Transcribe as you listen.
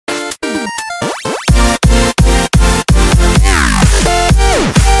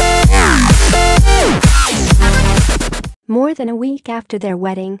More than a week after their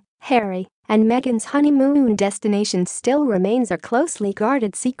wedding, Harry and Meghan's honeymoon destination still remains a closely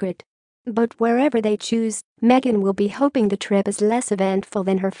guarded secret. But wherever they choose, Meghan will be hoping the trip is less eventful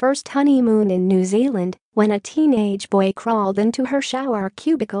than her first honeymoon in New Zealand, when a teenage boy crawled into her shower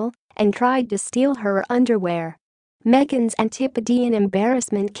cubicle and tried to steal her underwear. Meghan's Antipodean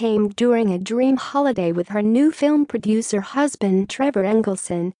embarrassment came during a dream holiday with her new film producer husband Trevor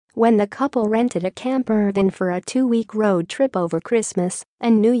Engelson, when the couple rented a camper van for a 2-week road trip over Christmas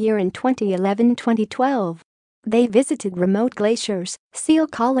and New Year in 2011-2012. They visited remote glaciers, seal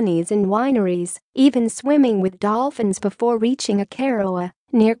colonies and wineries, even swimming with dolphins before reaching a Karoa,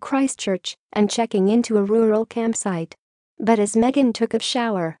 near Christchurch, and checking into a rural campsite. But as Meghan took a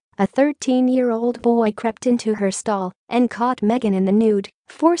shower, a 13-year-old boy crept into her stall and caught Meghan in the nude,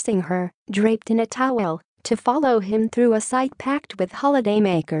 forcing her, draped in a towel, to follow him through a site packed with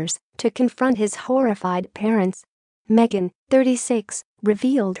holidaymakers to confront his horrified parents. Meghan, 36,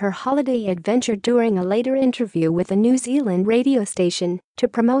 revealed her holiday adventure during a later interview with a New Zealand radio station to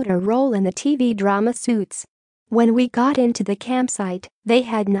promote her role in the TV drama Suits. "When we got into the campsite, they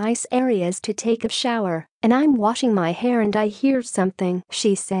had nice areas to take a shower, and I'm washing my hair and I hear something,"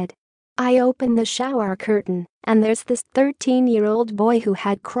 she said. "I open the shower curtain, and there's this 13-year-old boy who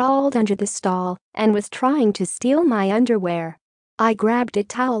had crawled under the stall and was trying to steal my underwear. I grabbed a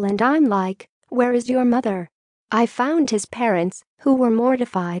towel and I'm like, 'Where is your mother?' I found his parents, who were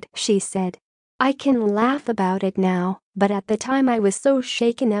mortified," she said. "I can laugh about it now, but at the time I was so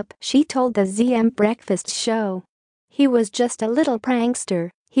shaken up," she told the ZM Breakfast show. "He was just a little prankster,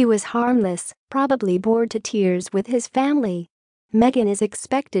 he was harmless, probably bored to tears with his family." Meghan is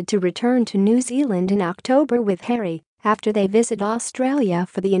expected to return to New Zealand in October with Harry after they visit Australia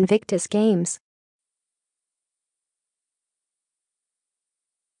for the Invictus Games.